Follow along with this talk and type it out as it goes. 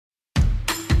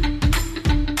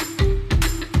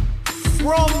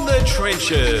From the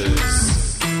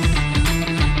Trenches.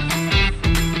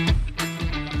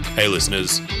 Hey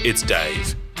listeners, it's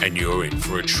Dave, and you're in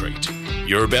for a treat.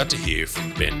 You're about to hear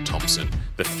from Ben Thompson,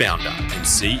 the founder and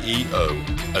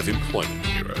CEO of Employment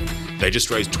Hero. They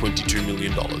just raised $22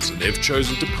 million, and they've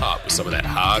chosen to part with some of that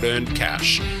hard-earned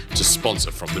cash to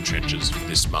sponsor From the Trenches for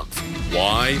this month.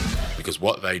 Why? Because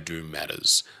what they do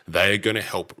matters. They are going to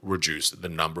help reduce the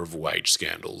number of wage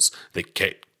scandals that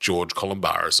get George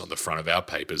Columbaris on the front of our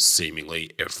papers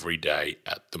seemingly every day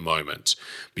at the moment.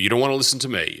 But you don't want to listen to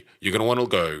me. You're going to want to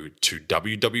go to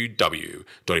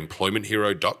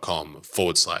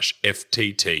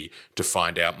www.employmenthero.com/FTT to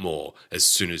find out more as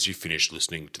soon as you finish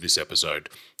listening to this episode.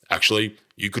 Actually,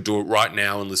 you could do it right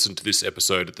now and listen to this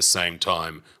episode at the same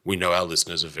time. We know our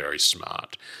listeners are very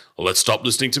smart. Let's stop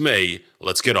listening to me.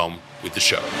 Let's get on with the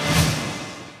show.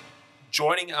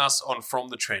 Joining us on From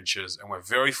the Trenches, and we're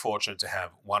very fortunate to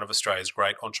have one of Australia's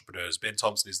great entrepreneurs. Ben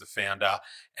Thompson is the founder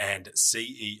and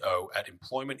CEO at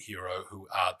Employment Hero, who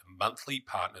are the monthly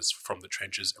partners From the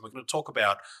Trenches. And we're going to talk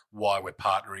about why we're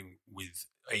partnering with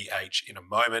EH in a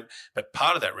moment. But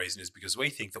part of that reason is because we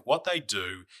think that what they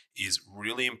do is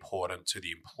really important to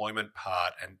the employment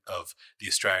part and of the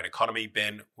Australian economy.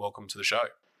 Ben, welcome to the show.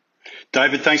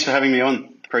 David, thanks for having me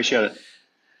on. Appreciate it.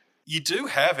 You do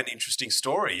have an interesting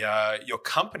story. Your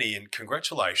company, and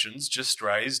congratulations, just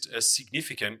raised a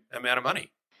significant amount of money.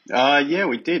 Yeah,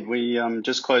 we did. We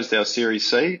just closed our Series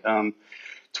C,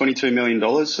 $22 million,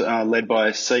 led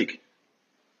by Seek.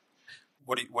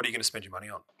 What are you going to spend your money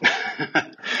on?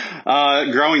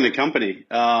 Growing the company.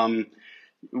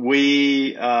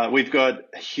 We've got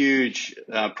a huge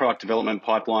product development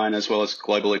pipeline as well as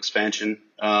global expansion.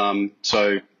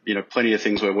 So, plenty of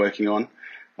things we're working on.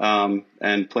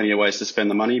 And plenty of ways to spend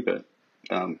the money, but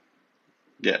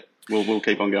we'll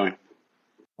keep on going.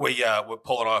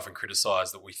 Paul and I often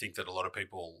criticise that we think that a lot of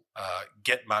people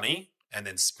get money and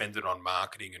then spend it on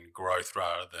marketing and growth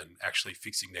rather than actually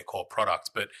fixing their core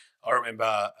products. But I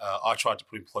remember I tried to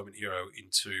put Employment Hero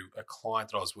into a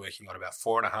client that I was working on about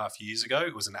 4.5 years ago.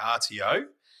 It was an RTO.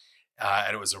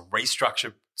 And it was a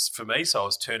restructure for me. So I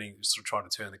was trying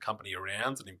to turn the company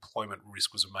around, and employment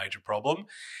risk was a major problem.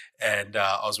 And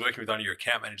I was working with one of your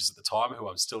account managers at the time, who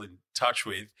I'm still in touch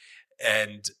with.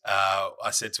 And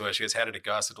I said to her, she goes, "How did it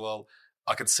go?" I said, "Well,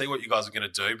 I can see what you guys are going to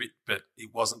do, but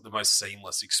it wasn't the most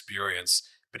seamless experience.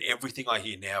 But everything I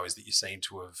hear now is that you seem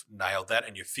to have nailed that,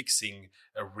 and you're fixing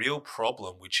a real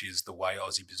problem, which is the way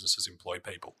Aussie businesses employ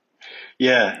people."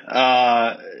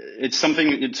 Yeah, it's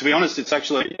something, to be honest, it's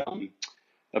actually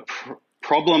a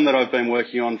problem that I've been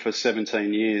working on for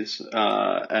 17 years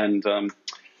and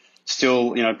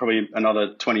still, probably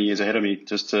another 20 years ahead of me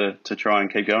just to try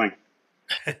and keep going.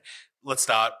 Let's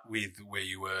start with where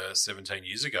you were 17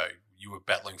 years ago. You were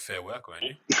battling Fair Work, weren't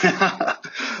you?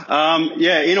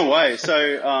 Yeah, in a way.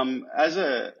 So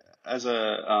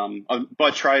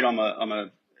by trade, I'm a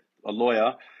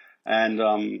lawyer,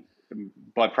 and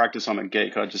by practice, I'm a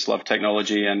geek. I just love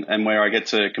technology, and where I get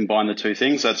to combine the two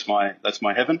things, that's my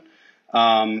heaven.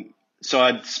 So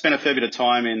I'd spent a fair bit of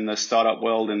time in the startup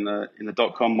world, in the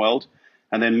 .com world,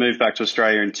 and then moved back to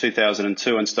Australia in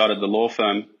 2002 and started the law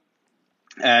firm.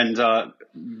 And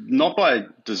not by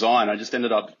design, I just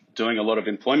ended up doing a lot of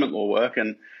employment law work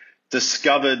and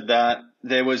discovered that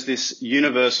there was this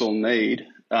universal need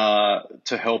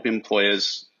to help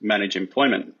employers manage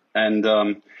employment.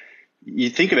 And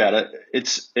you think about it,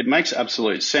 it makes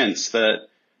absolute sense that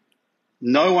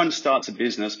no one starts a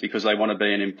business because they want to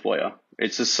be an employer.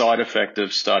 It's a side effect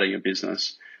of starting a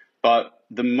business. But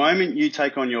the moment you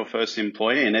take on your first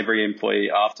employee and every employee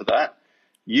after that,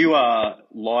 you are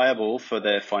liable for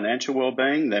their financial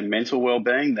well-being, their mental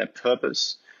well-being, their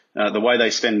purpose, the way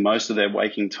they spend most of their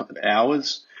waking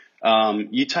hours.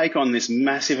 You take on this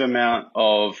massive amount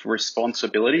of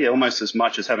responsibility, almost as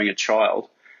much as having a child.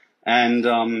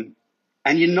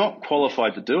 And you're not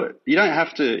qualified to do it. You don't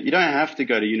have to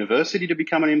go to university to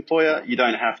become an employer. You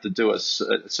don't have to do a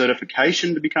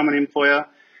certification to become an employer.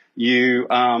 You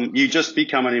just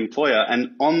become an employer.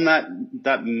 And on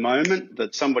that moment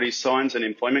that somebody signs an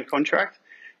employment contract,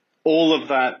 all of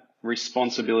that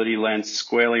responsibility lands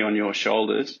squarely on your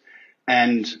shoulders,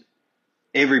 and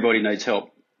everybody needs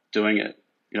help doing it,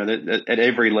 at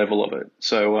every level of it.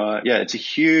 So, it's a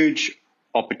huge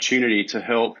opportunity to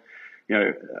help,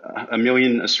 1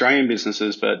 million Australian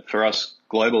businesses, but for us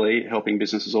globally, helping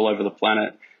businesses all over the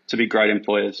planet to be great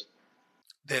employers.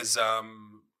 There's,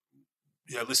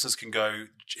 listeners can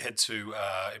head to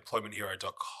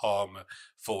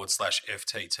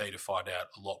employmenthero.com/FTT to find out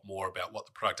a lot more about what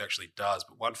the product actually does.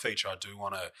 But one feature I do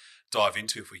want to dive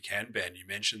into, if we can, Ben, you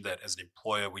mentioned that as an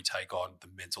employer, we take on the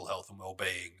mental health and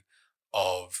well-being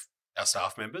of our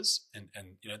staff members, and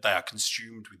they are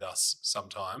consumed with us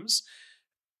sometimes.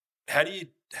 How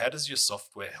does your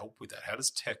software help with that? How does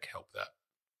tech help that?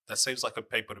 That seems like a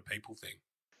people-to-people thing.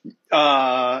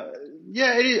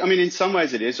 Yeah, it is. I mean, in some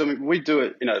ways it is. I mean, we do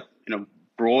it in a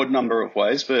broad number of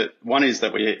ways, but one is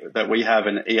that we have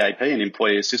an EAP, an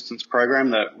employee assistance program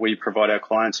that we provide our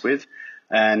clients with,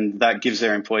 and that gives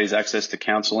their employees access to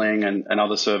counselling and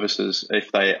other services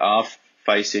if they are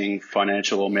facing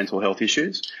financial or mental health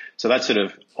issues. So that's sort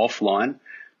of offline.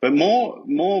 But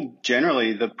more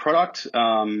generally, the product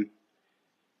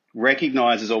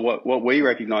recognizes, or what we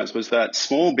recognize was that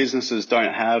small businesses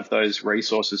don't have those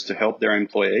resources to help their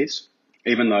employees,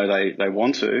 even though they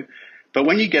want to. But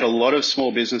when you get a lot of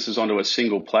small businesses onto a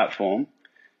single platform,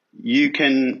 you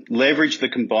can leverage the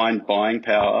combined buying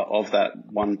power of that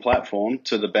one platform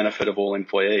to the benefit of all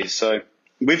employees. So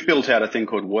we've built out a thing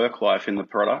called WorkLife in the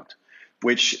product,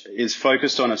 which is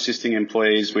focused on assisting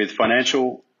employees with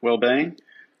financial well-being,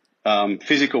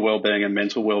 physical well-being and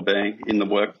mental well-being in the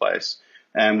workplace.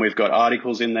 And we've got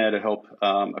articles in there to help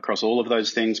across all of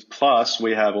those things. Plus,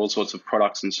 we have all sorts of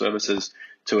products and services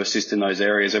to assist in those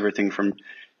areas, everything from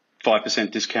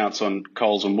 5% discounts on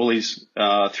Coles and Woolies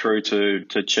through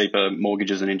to cheaper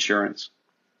mortgages and insurance.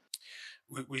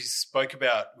 We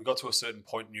got to a certain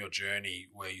point in your journey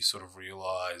where you sort of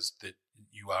realised that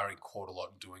you are in court a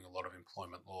lot and doing a lot of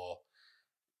employment law.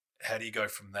 How do you go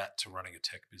from that to running a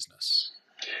tech business?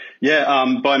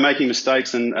 Yeah, by making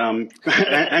mistakes and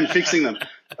and fixing them.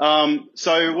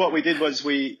 So what we did was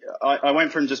I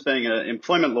went from just being an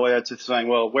employment lawyer to saying,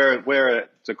 well, where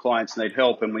do clients need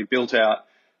help? And we built out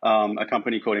a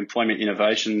company called Employment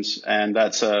Innovations, and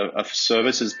that's a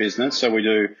services business. So we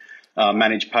do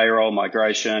manage payroll,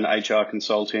 migration, HR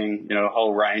consulting, a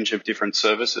whole range of different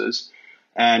services.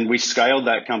 And we scaled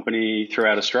that company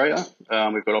throughout Australia.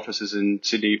 We've got offices in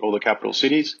Sydney, all the capital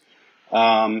cities.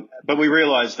 But we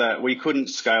realized that we couldn't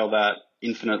scale that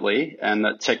infinitely, and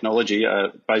that technology,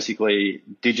 basically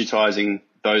digitizing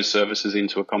those services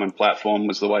into a common platform,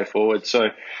 was the way forward.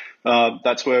 So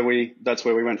that's where we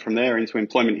went from there into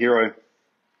Employment Hero,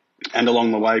 and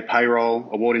along the way, payroll,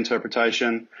 award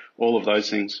interpretation, all of those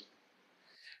things.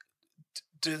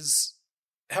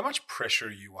 How much pressure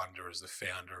are you under as the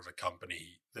founder of a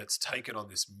company that's taken on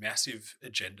this massive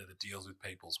agenda that deals with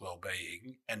people's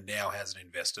well-being and now has an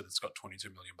investor that's got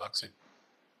 $22 million in?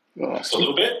 Oh, just a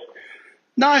little bit?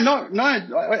 No.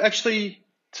 Actually,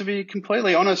 to be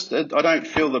completely honest, I don't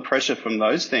feel the pressure from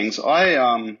those things.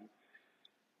 I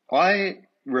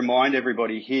remind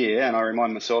everybody here, and I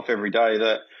remind myself every day,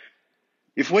 that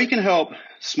if we can help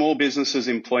small businesses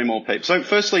employ more people. So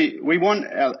firstly, we want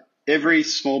every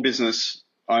small business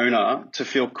owner to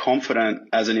feel confident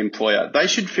as an employer. They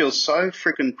should feel so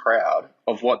freaking proud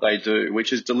of what they do,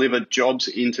 which is deliver jobs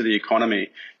into the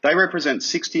economy. They represent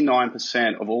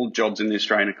 69% of all jobs in the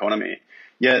Australian economy.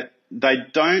 Yet I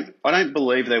don't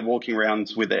believe they're walking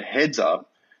around with their heads up.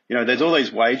 There's all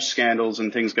these wage scandals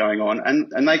and things going on,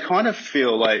 and they kind of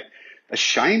feel like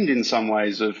ashamed in some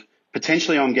ways of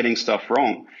potentially I'm getting stuff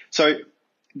wrong. So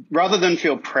rather than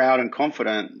feel proud and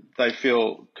confident, they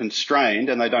feel constrained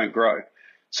and they don't grow.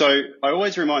 So I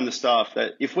always remind the staff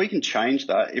that if we can change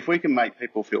that, if we can make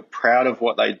people feel proud of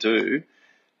what they do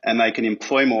and they can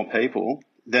employ more people,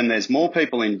 then there's more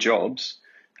people in jobs.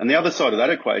 And the other side of that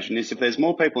equation is if there's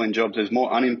more people in jobs, there's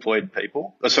less unemployed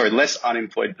people.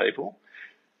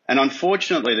 And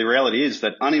unfortunately, the reality is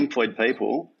that unemployed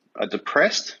people are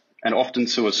depressed and often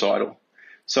suicidal.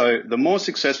 So the more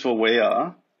successful we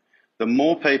are, the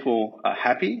more people are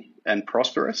happy and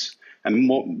prosperous, and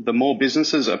the more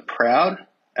businesses are proud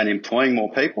and employing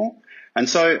more people. And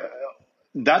so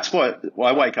that's what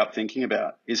I wake up thinking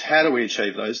about, is how do we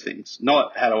achieve those things,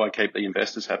 not how do I keep the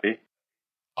investors happy.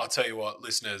 I'll tell you what,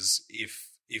 listeners, if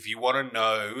you want to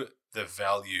know the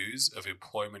values of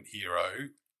Employment Hero,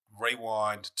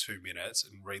 rewind 2 minutes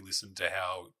and re-listen to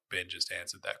how Ben just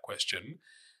answered that question,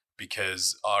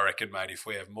 because I reckon, mate, if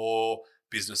we have more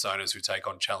business owners who take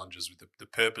on challenges with the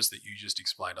purpose that you just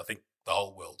explained, I think the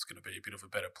whole world's going to be a bit of a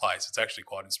better place. It's actually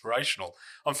quite inspirational.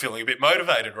 I'm feeling a bit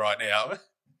motivated right now.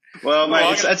 Well,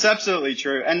 mate, it's absolutely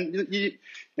true. And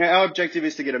our objective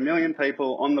is to get 1 million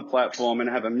people on the platform and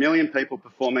have 1 million people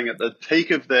performing at the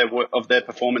peak of their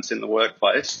performance in the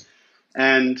workplace.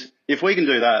 And if we can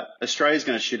do that, Australia's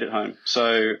going to shit at home.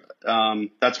 So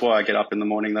that's why I get up in the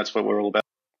morning. That's what we're all about.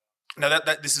 Now,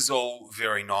 this is all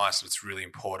very nice and it's really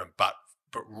important, but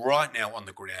But right now on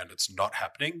the ground, it's not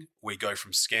happening. We go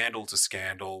from scandal to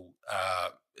scandal.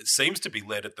 It seems to be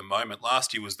led at the moment.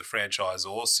 Last year was the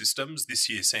franchisor systems. This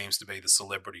year seems to be the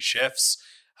celebrity chefs.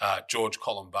 George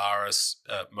Columbaris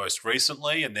most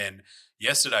recently. And then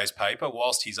yesterday's paper,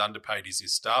 whilst he's underpaid his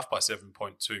staff by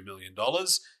 $7.2 million,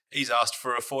 he's asked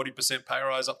for a 40% pay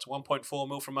rise up to $1.4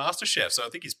 million from MasterChef. So I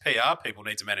think his PR people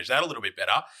need to manage that a little bit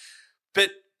better.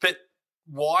 But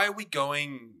why are we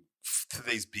going to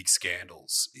these big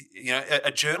scandals? You know,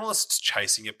 a journalist's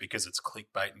chasing it because it's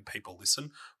clickbait and people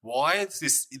listen. Why is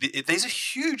this? These are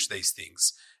huge, these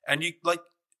things. And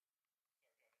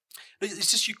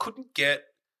it's just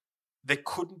there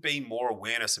couldn't be more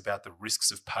awareness about the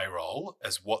risks of payroll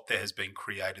as what there has been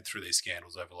created through these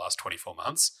scandals over the last 24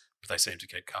 months, but they seem to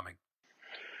keep coming.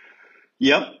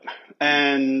 Yep,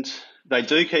 and they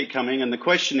do keep coming. And the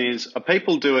question is, are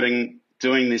people doing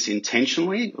this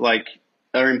intentionally? Like,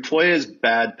 are employers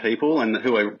bad people and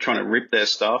who are trying to rip their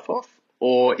staff off?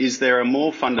 Or is there a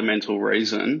more fundamental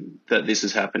reason that this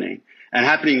is happening and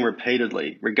happening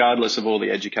repeatedly, regardless of all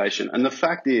the education? And the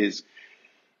fact is,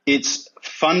 it's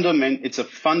a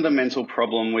fundamental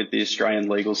problem with the Australian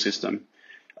legal system.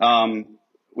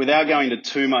 Without going into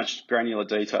too much granular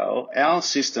detail, our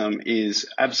system is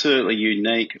absolutely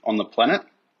unique on the planet.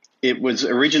 It was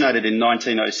originated in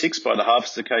 1906 by the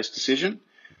Harvester case decision,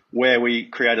 where we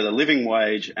created a living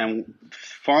wage and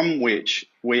from which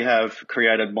we have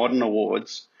created modern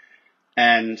awards.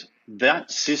 And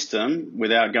that system,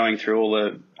 without going through all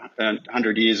the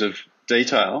 100 years of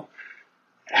detail,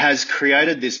 has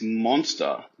created this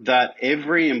monster that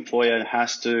every employer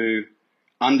has to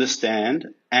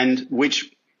understand and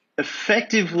which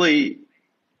effectively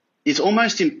is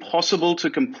almost impossible to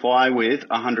comply with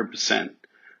 100%.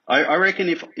 I reckon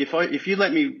if you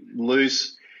let me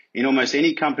loose in almost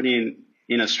any company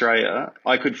in Australia,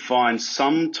 I could find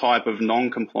some type of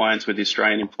non-compliance with the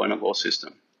Australian employment law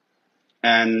system.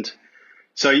 And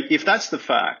so if that's the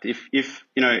fact, if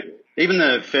you know, even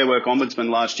the Fair Work Ombudsman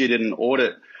last year did an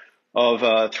audit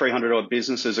of 300 odd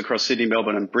businesses across Sydney,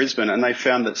 Melbourne and Brisbane, and they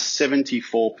found that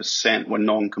 74% were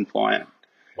non-compliant.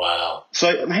 Wow.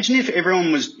 So imagine if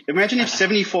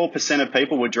 74% of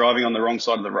people were driving on the wrong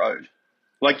side of the road.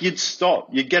 Like, you'd stop,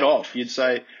 you'd get off, you'd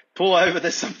say, pull over,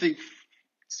 there's something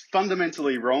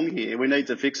fundamentally wrong here, we need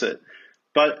to fix it.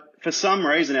 But for some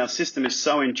reason, our system is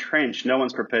so entrenched, no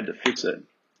one's prepared to fix it.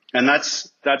 And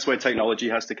that's where technology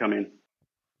has to come in.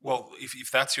 Well,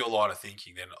 if that's your line of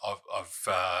thinking, then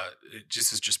it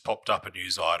just popped up a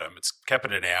news item. It's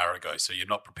happened an hour ago, so you're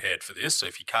not prepared for this. So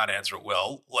if you can't answer it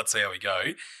well, let's see how we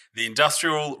go. The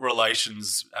Industrial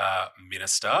Relations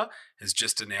Minister has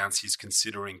just announced he's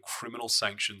considering criminal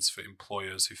sanctions for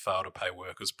employers who fail to pay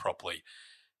workers properly.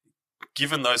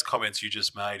 Given those comments you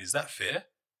just made, is that fair?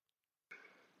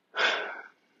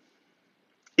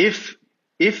 If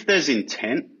there's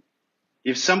intent,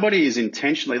 if somebody is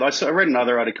intentionally, I read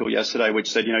another article yesterday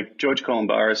which said, you know, George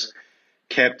Columbaris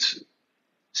kept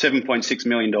 $7.6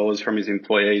 million from his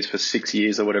employees for 6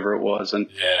 years or whatever it was. And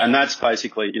that's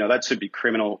basically, you know, that should be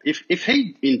criminal. If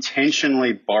he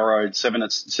intentionally borrowed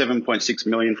 $7.6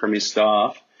 million from his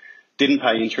staff, didn't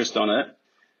pay interest on it,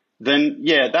 then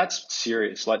yeah, that's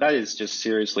serious. Like, that is just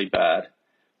seriously bad.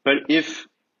 But if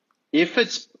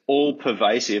it's all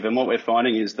pervasive, and what we're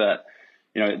finding is that,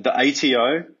 you know, the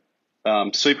ATO,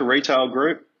 Super Retail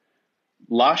Group,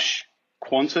 Lush,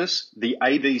 Qantas, the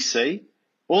ABC,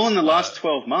 all in the last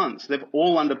 12 months, they've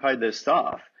all underpaid their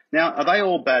staff. Now, are they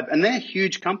all bad? And they're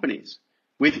huge companies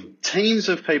with teams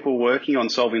of people working on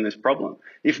solving this problem.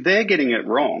 If they're getting it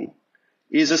wrong,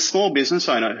 is a small business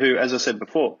owner who, as I said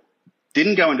before,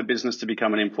 didn't go into business to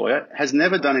become an employer, has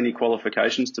never done any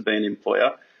qualifications to be an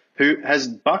employer, who has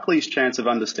Buckley's chance of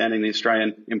understanding the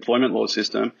Australian employment law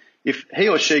system. If he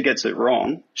or she gets it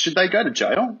wrong, should they go to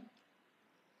jail?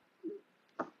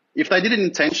 If they did it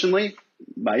intentionally,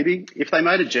 maybe. If they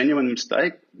made a genuine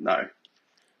mistake, no.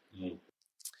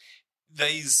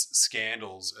 These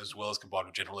scandals, as well as combined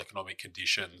with general economic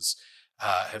conditions,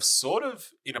 have sort of,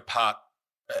 in a part,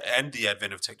 and the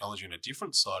advent of technology on a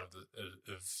different side of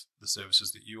the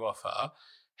services that you offer,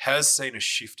 has seen a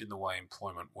shift in the way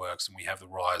employment works, and we have the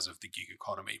rise of the gig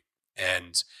economy.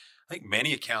 And I think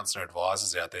many accountants and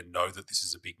advisors out there know that this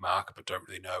is a big market, but don't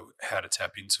really know how to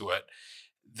tap into it.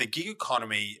 The gig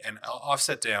economy, and I've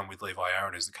sat down with Levi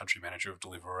Aaron, who's the country manager of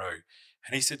Deliveroo,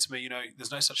 and he said to me, you know,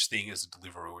 there's no such thing as a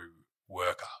Deliveroo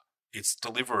worker. It's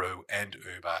Deliveroo and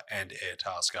Uber and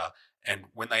Airtasker. And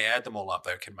when they add them all up,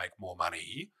 they can make more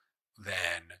money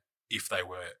than if they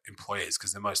were employees,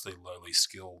 because they're mostly lowly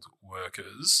skilled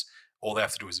workers. All they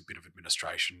have to do is a bit of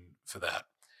administration for that.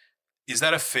 Is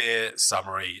that a fair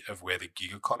summary of where the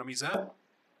gig economy's at?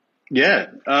 Yeah,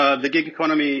 the gig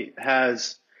economy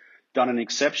has done an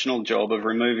exceptional job of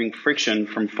removing friction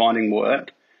from finding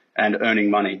work and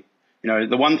earning money.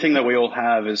 The one thing that we all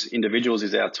have as individuals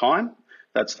is our time.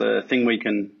 That's the thing we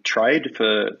can trade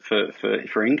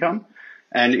for income.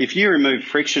 And if you remove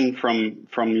friction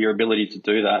from your ability to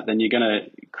do that, then you're going to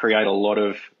create a lot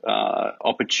of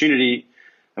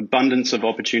abundance of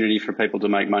opportunity for people to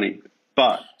make money.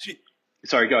 But,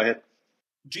 sorry, go ahead.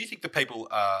 Do you think that people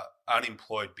are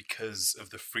unemployed because of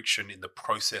the friction in the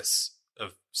process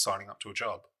of signing up to a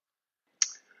job?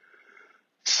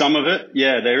 Some of it,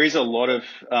 yeah. There is a lot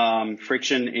of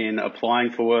friction in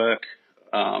applying for work,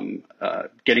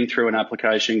 getting through an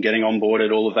application, getting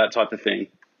onboarded, all of that type of thing.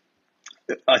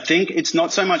 I think it's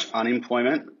not so much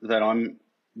unemployment that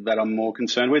I'm more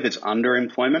concerned with. It's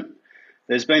underemployment.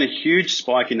 There's been a huge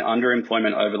spike in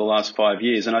underemployment over the last 5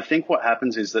 years. And I think what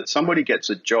happens is that somebody gets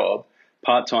a job,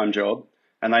 part-time job,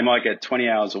 and they might get 20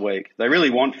 hours a week. They really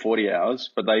want 40 hours,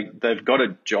 but they've got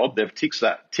a job. They've ticked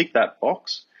that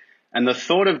box. And the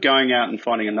thought of going out and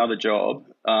finding another job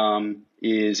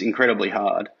is incredibly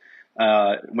hard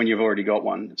when you've already got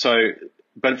one. So,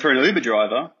 but for an Uber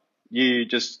driver, you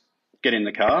just get in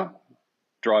the car,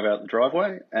 drive out the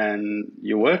driveway, and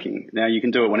you're working. Now you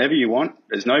can do it whenever you want.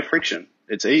 There's no friction.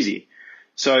 It's easy.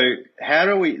 So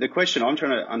the question I'm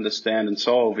trying to understand and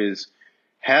solve is,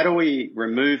 how do we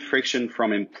remove friction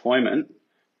from employment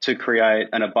to create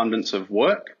an abundance of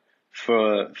work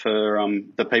for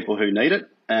the people who need it?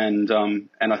 And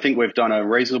I think we've done a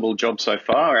reasonable job so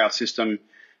far. Our system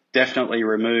definitely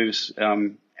removes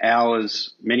many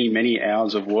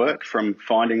hours of work from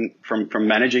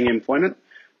managing employment,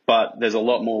 but there's a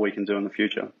lot more we can do in the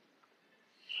future.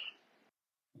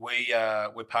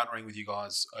 We're partnering with you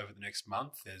guys over the next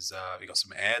month. We got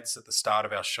some ads at the start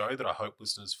of our show that I hope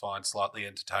listeners find slightly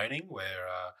entertaining, where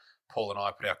Paul and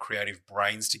I put our creative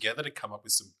brains together to come up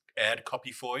with some ad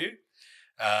copy for you.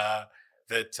 I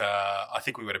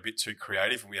think we went a bit too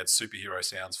creative and we had superhero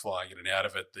sounds flying in and out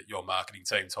of it that your marketing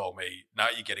team told me, no,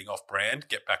 you're getting off brand,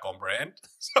 get back on brand.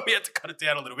 So we had to cut it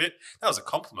down a little bit. That was a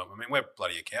compliment. I mean, we're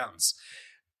bloody accountants.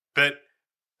 But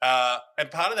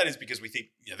and part of that is because we think,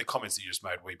 the comments that you just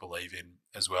made, we believe in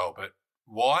as well. But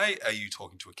why are you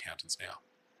talking to accountants now?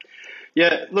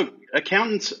 Yeah, look,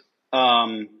 accountants,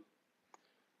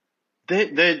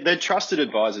 they're trusted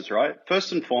advisors, right?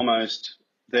 First and foremost,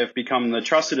 they've become the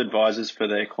trusted advisors for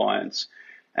their clients.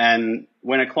 And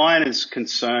when a client is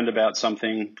concerned about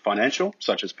something financial,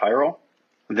 such as payroll,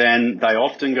 then they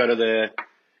often go to their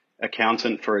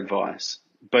accountant for advice.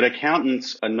 But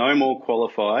accountants are no more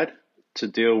qualified to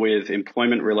deal with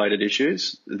employment-related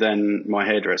issues than my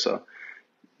hairdresser.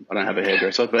 I don't have a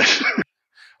hairdresser, but...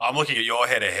 I'm looking at your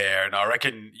head of hair, and I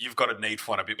reckon you've got a neat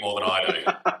one a bit more than I do.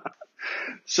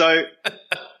 So...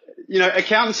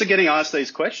 accountants are getting asked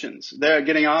these questions. They're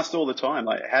getting asked all the time,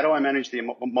 like, how do I manage the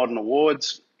modern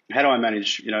awards? How do I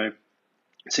manage,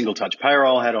 single touch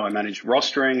payroll? How do I manage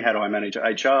rostering? How do I manage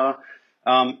HR?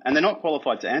 And they're not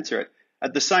qualified to answer it.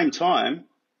 At the same time,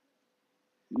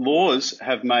 laws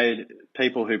have made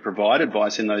people who provide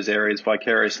advice in those areas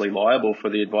vicariously liable for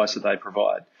the advice that they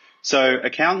provide. So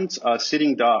accountants are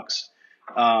sitting ducks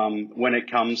when it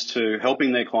comes to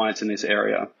helping their clients in this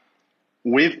area.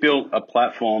 We've built a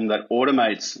platform that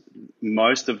automates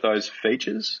most of those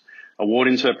features: award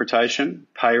interpretation,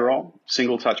 payroll,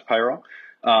 single touch payroll,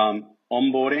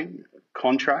 onboarding,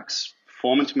 contracts,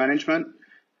 performance management,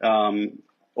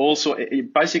 also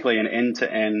basically an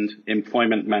end-to-end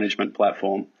employment management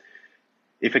platform.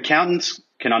 If accountants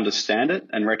can understand it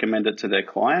and recommend it to their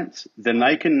clients, then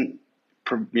they can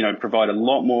provide a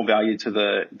lot more value to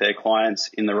their clients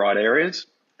in the right areas.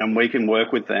 And we can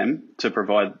work with them to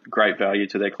provide great value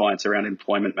to their clients around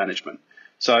employment management.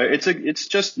 So it's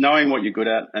just knowing what you're good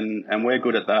at, and we're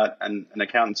good at that, and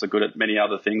accountants are good at many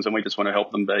other things, and we just want to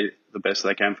help them be the best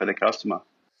they can for their customer.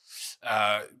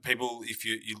 People, if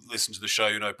you listen to the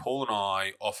show, Paul and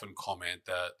I often comment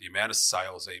that the amount of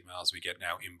sales emails we get in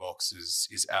our inbox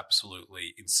is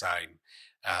absolutely insane.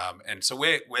 And so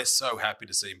we're so happy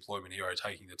to see Employment Hero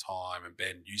taking the time, and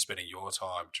Ben, you spending your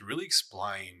time to really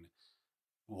explain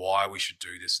why we should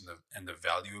do this and the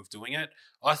value of doing it.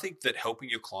 I think that helping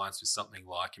your clients with something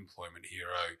like Employment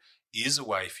Hero is a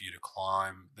way for you to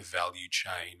climb the value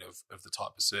chain of the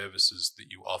type of services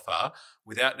that you offer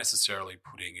without necessarily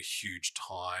putting a huge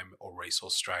time or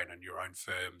resource strain on your own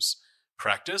firm's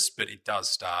practice, but it does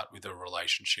start with a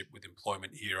relationship with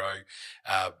Employment Hero.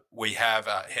 We have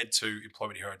head to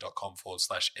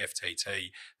employmenthero.com/FTT.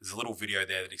 There's a little video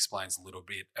there that explains a little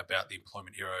bit about the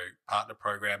Employment Hero Partner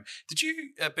Program. Did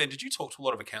you, Ben, did you talk to a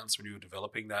lot of accountants when you were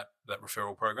developing that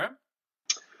referral program?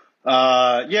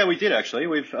 Yeah, we did actually.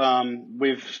 We've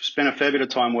spent a fair bit of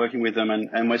time working with them,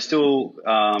 and we're still,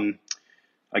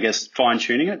 I guess, fine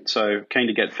tuning it. So keen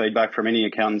to get feedback from any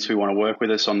accountants who want to work with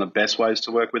us on the best ways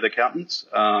to work with accountants.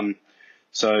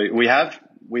 So we have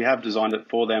designed it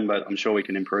for them, but I'm sure we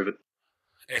can improve it.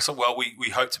 Excellent. Well, we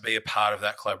hope to be a part of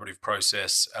that collaborative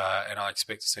process, and I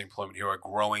expect to see Employment Hero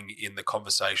growing in the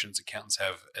conversations accountants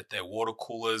have at their water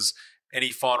coolers.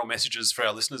 Any final messages for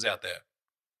our listeners out there?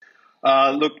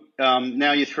 Look,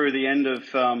 now you're through the end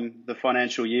of the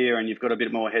financial year and you've got a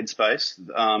bit more headspace.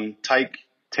 Take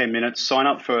 10 minutes, sign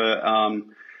up for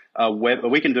we've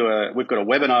got a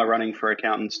webinar running for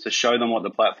accountants to show them what the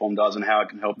platform does and how it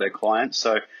can help their clients.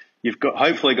 So you've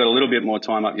hopefully got a little bit more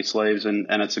time up your sleeves, and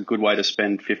it's a good way to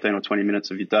spend 15 or 20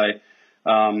 minutes of your day.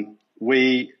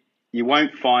 You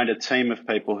won't find a team of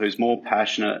people who's more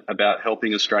passionate about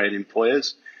helping Australian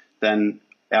employers than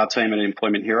our team at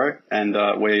Employment Hero, and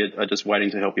we are just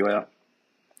waiting to help you out.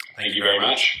 Thank you very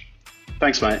much.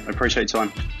 Thanks, mate. I appreciate your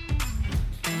time.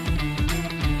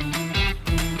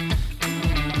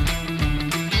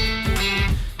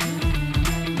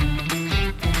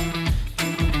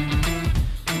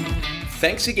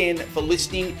 Thanks again for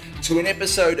listening to an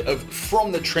episode of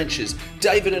From the Trenches.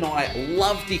 David and I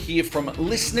love to hear from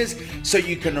listeners, so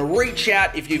you can reach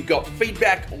out if you've got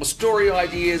feedback or story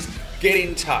ideas. Get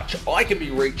in touch. I can be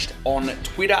reached on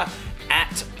Twitter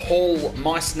at Paul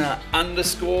Meissner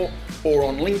 _ or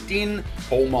on LinkedIn,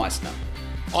 Paul Meissner.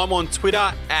 I'm on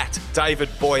Twitter at David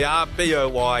Boyar,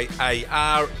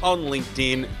 Boyar, on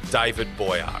LinkedIn, David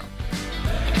Boyar.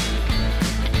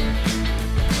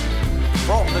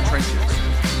 From the Trenches.